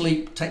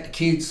 sleep, take the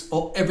kids,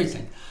 or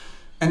everything.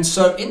 And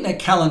so in their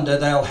calendar,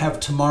 they'll have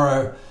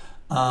tomorrow,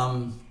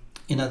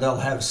 they'll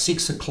have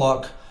 6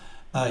 o'clock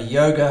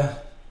yoga,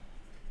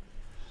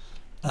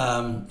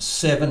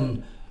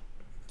 7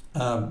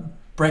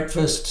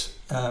 breakfast,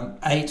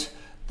 8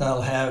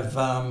 they'll have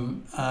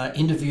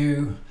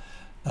interview,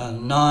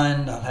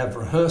 9 they'll have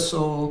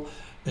rehearsal,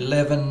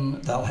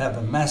 11 they'll have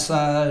a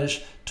massage,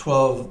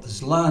 12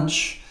 there's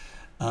lunch,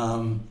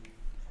 1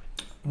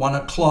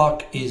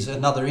 o'clock is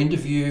another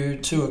interview,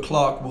 2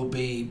 o'clock will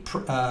be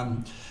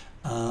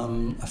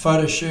a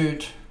photo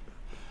shoot,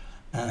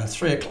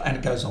 3 o'clock, and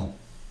it goes on.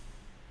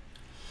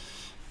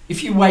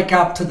 If you wake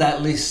up to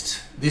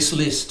this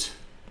list,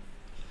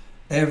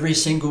 every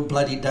single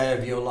bloody day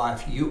of your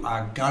life, you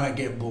are gonna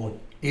get bored.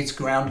 It's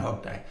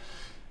Groundhog Day.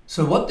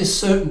 So what this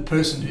certain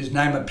person whose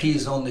name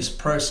appears on this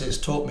process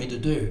taught me to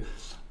do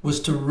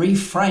was to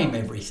reframe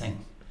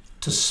everything,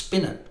 to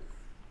spin it,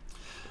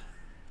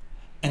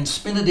 and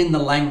spin it in the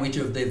language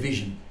of their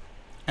vision.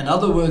 In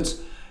other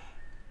words,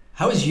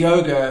 how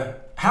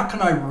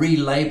can I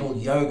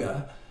relabel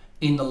yoga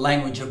in the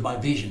language of my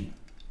vision,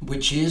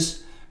 which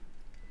is,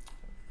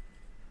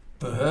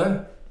 for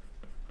her,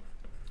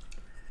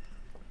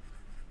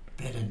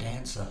 better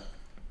dancer.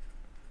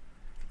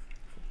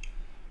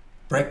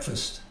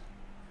 Breakfast,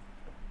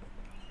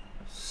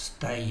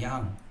 stay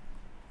young.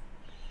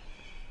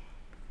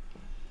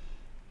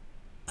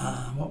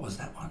 What was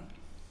that one?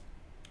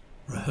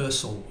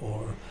 Rehearsal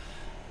or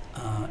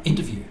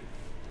interview.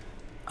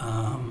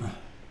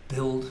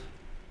 Build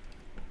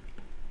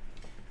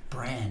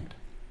brand.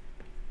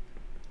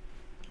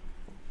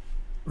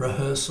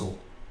 Rehearsal,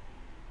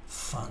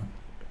 fun.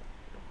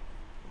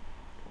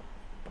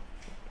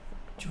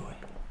 Joy.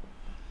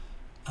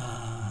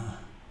 I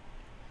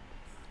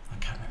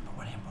can't remember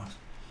what it was.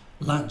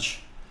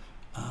 Lunch,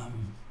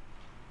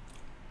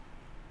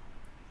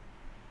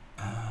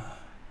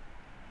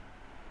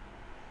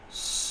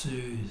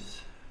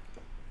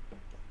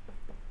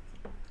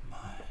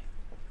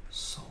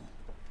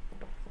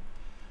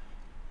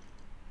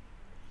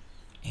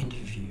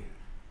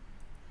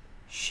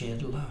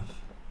 shared love.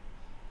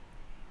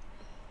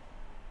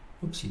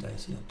 Whoopsie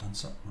daisy, I've done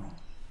something wrong.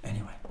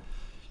 Anyway,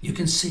 you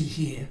can see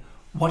here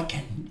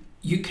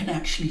you can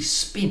actually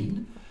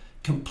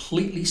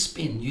completely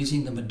spin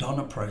using the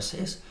Madonna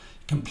process,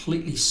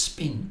 completely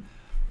spin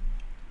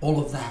all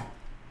of that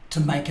to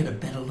make it a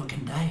better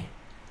looking day.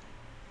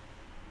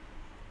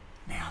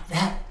 Now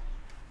that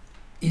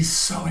is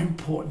so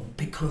important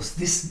because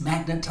this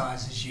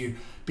magnetizes you,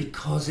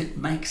 because it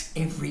makes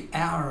every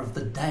hour of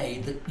the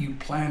day that you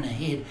plan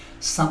ahead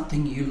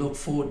something you look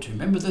forward to.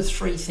 Remember the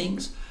three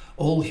things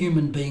all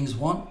human beings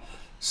want?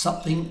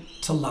 Something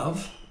to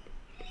love,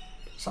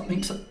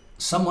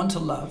 someone to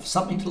love,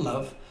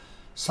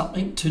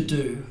 something to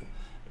do,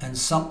 and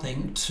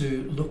something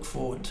to look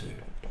forward to.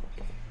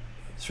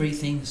 Three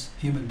things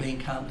human being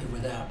can't live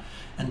without.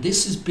 And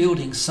this is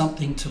building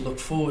something to look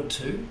forward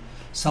to,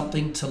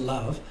 something to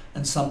love,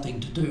 and something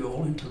to do,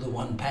 all into the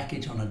one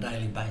package on a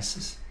daily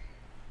basis.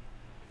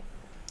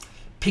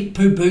 Pig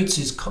poo boots,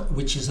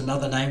 which is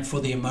another name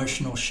for the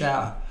emotional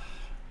shower.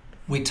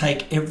 We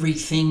take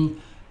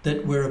everything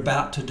that we're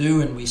about to do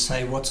and we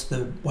say, what's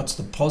the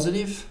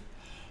positive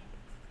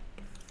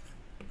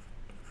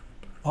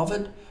of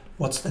it?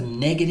 What's the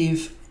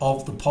negative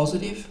of the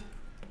positive?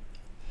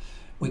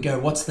 We go,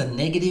 what's the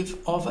negative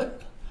of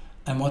it?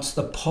 And what's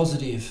the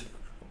positive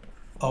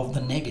of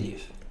the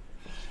negative?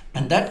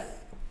 And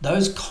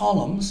those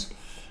columns,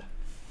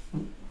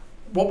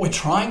 what we're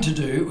trying to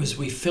do is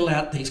we fill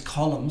out these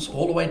columns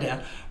all the way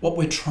down. What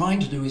we're trying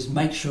to do is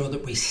make sure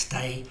that we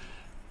stay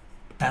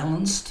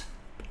balanced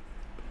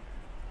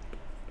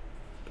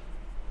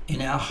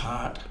in our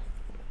heart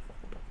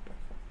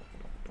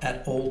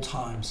at all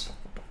times.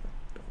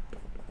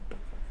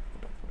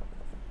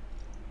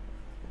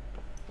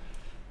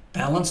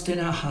 Balanced in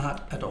our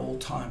heart at all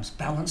times.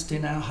 Balanced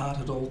in our heart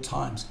at all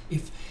times.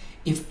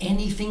 If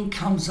anything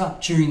comes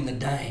up during the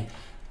day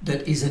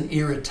that is an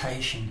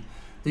irritation,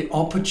 the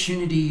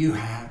opportunity you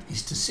have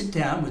is to sit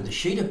down with a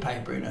sheet of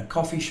paper in a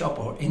coffee shop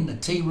or in the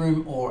tea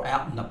room or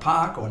out in the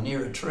park or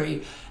near a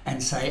tree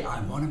and say,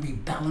 I want to be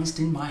balanced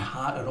in my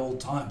heart at all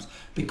times,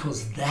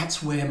 because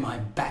that's where my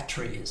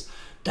battery is.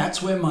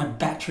 That's where my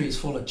battery is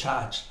full of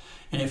charge.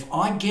 And if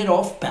I get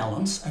off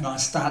balance and I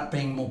start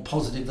being more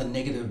positive than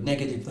negative,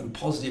 negative than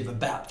positive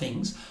about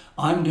things,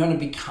 I'm going to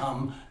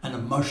become an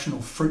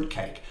emotional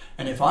fruitcake.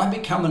 And if I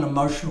become an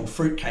emotional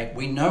fruitcake,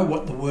 we know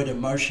what the word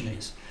emotion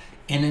is.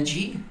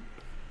 Energy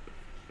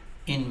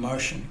in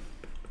motion.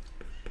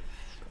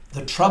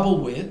 The trouble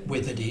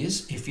with it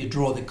is, if you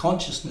draw the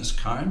consciousness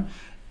cone,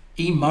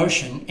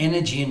 emotion,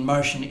 energy in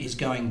motion is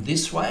going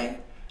this way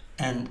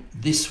and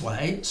this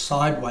way,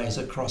 sideways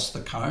across the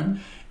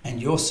cone,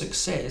 and your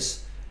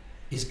success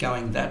is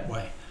going that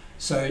way.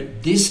 So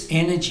this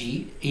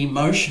energy,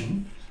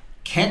 emotion,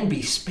 can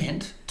be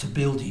spent to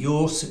build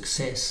your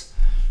success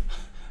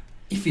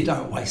if you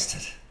don't waste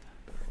it.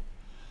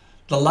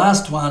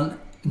 The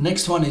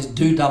next one is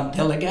do, dump,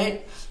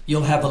 delegate.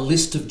 You'll have a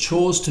list of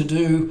chores to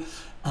do,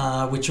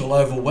 which will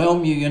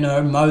overwhelm you,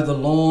 mow the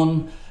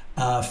lawn,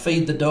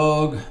 feed the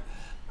dog,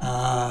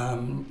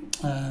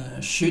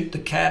 shoot the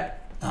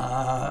cat,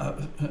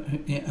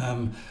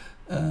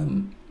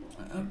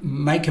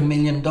 make $1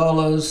 million,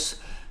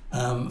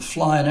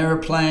 fly an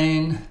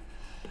airplane,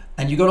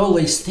 and you've got all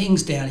these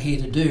things down here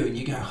to do, and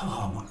you go,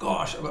 oh my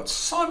gosh, I've got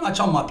so much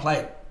on my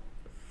plate.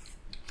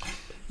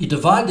 You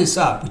divide this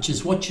up, which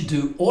is what you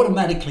do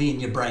automatically in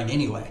your brain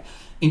anyway,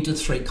 into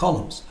 3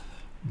 columns.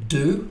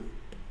 Do,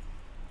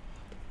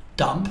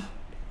 dump,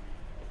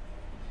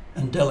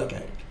 and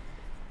delegate.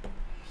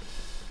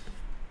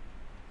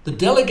 The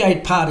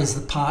delegate part is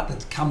the part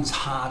that comes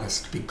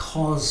hardest,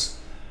 because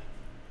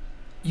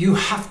you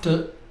have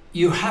to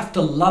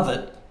love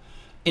it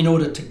in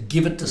order to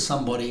give it to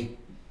somebody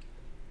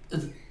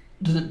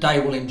that they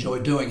will enjoy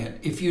doing it.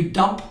 If you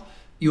dump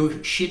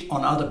your shit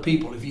on other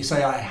people, if you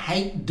say, I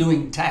hate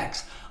doing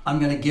tax, I'm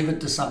going to give it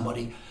to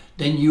somebody,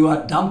 then you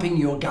are dumping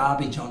your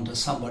garbage onto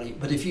somebody.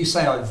 But if you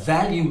say, I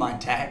value my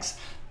tax,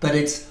 but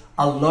it's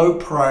a low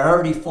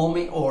priority for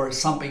me, or it's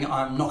something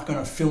I'm not going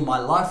to fill my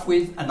life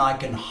with, and I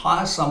can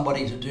hire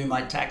somebody to do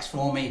my tax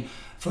for me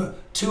for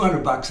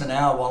 $200 an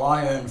hour while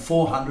I earn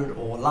 400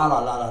 or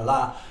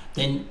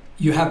then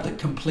you have the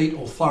complete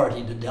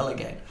authority to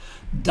delegate.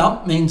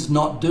 Dump means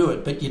not do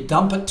it, but you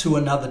dump it to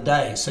another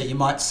day. So you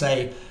might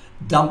say,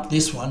 dump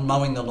this one,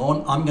 mowing the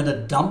lawn. I'm going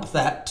to dump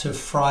that to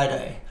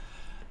Friday.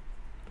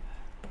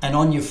 And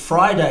on your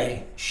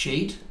Friday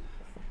sheet,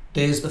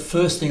 there's the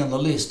first thing on the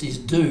list is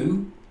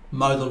do,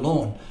 mow the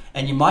lawn.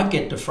 And you might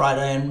get to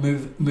Friday and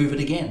move it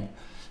again.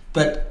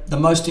 But the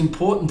most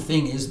important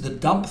thing is the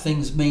dump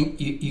things mean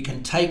you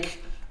can take,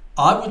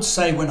 I would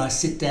say when I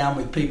sit down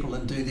with people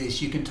and do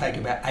this, you can take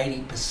about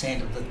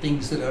 80% of the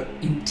things that are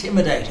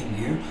intimidating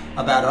you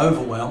about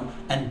overwhelm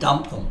and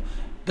dump them.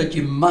 But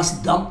you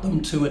must dump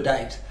them to a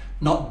date,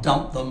 not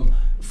dump them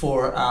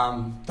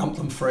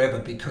forever,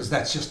 because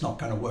that's just not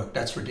going to work.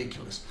 That's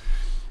ridiculous.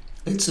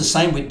 It's the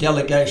same with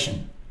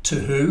delegation. To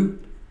who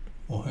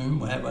or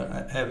whom,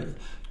 whatever,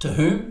 to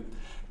whom,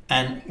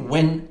 and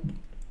when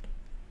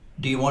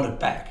do you want it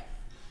back?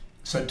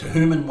 So to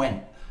whom and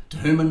when? To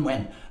whom and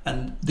when?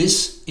 And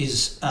this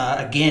is,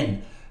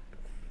 again,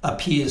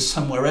 appears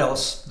somewhere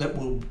else that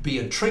will be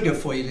a trigger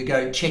for you to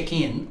go check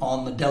in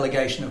on the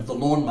delegation of the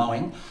lawn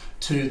mowing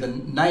to the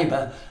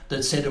neighbour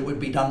that said it would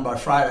be done by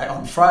Friday.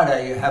 On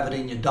Friday, you have it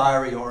in your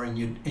diary or in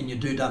your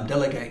Do-Dump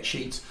Delegate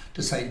sheets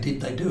to say,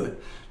 did they do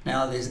it?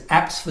 Now, there's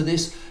apps for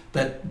this,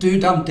 but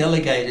Do-Dump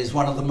Delegate is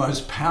one of the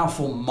most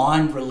powerful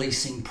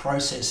mind-releasing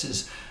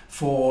processes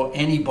for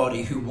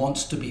anybody who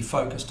wants to be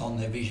focused on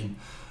their vision.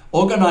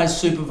 Organise,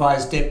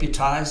 supervise,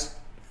 deputise.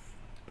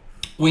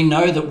 We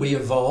know that we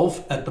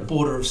evolve at the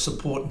border of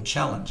support and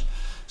challenge.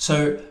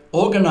 So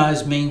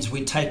organise means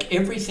we take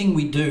everything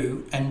we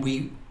do and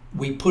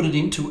we put it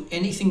into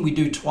anything we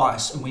do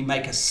twice, and we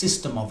make a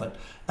system of it,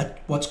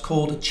 what's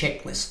called a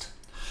checklist.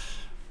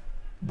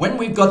 When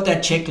we've got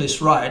that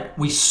checklist right,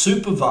 we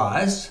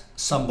supervise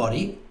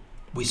somebody.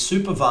 We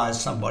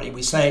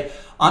say,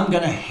 I'm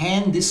going to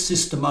hand this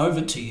system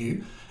over to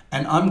you,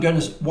 and I'm going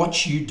to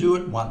watch you do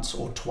it once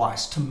or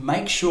twice to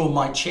make sure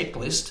my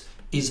checklist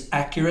is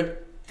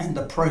accurate and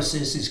the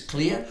process is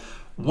clear.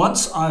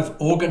 Once I've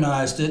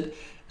organized it,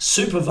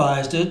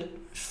 supervised it,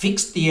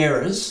 fixed the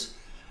errors,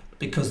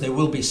 because there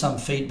will be some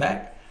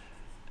feedback,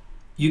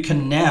 you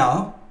can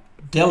now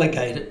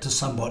delegate it to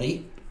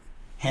somebody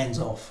hands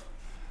off.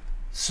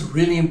 It's a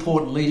really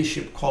important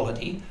leadership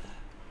quality.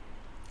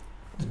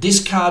 The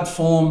discard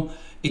form,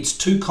 it's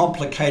too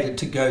complicated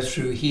to go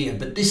through here,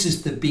 but this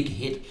is the big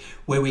hit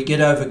where we get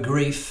over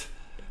grief,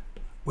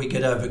 we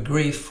get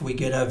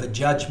over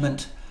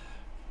judgment,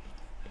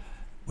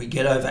 we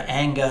get over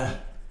anger,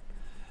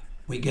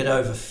 we get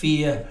over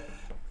fear,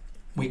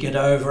 we get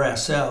over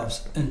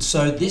ourselves. And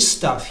so this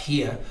stuff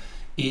here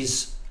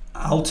is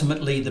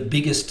ultimately the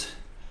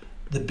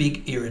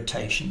big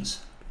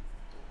irritations.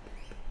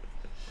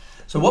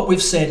 So what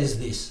we've said is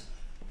this: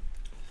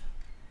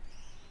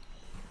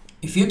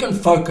 if you can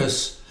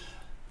focus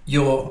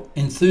your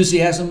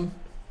enthusiasm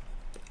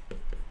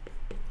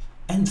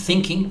and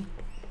thinking,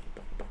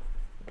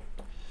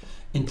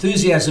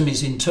 enthusiasm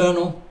is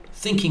internal,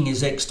 thinking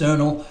is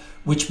external,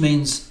 which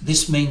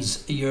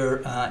means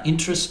your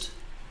interest.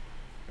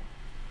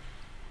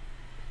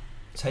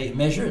 That's how you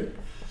measure it.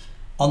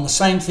 On the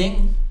same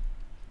thing,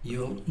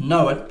 you'll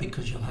know it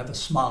because you'll have a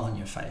smile on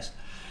your face.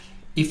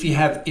 If you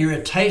have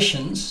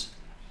irritations,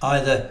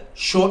 either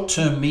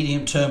short-term,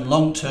 medium-term,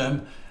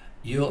 long-term,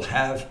 you'll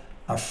have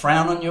a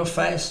frown on your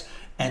face,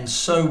 and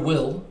so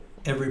will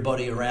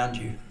everybody around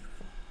you.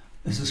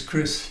 This is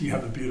Chris. You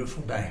have a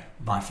beautiful day.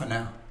 Bye for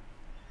now.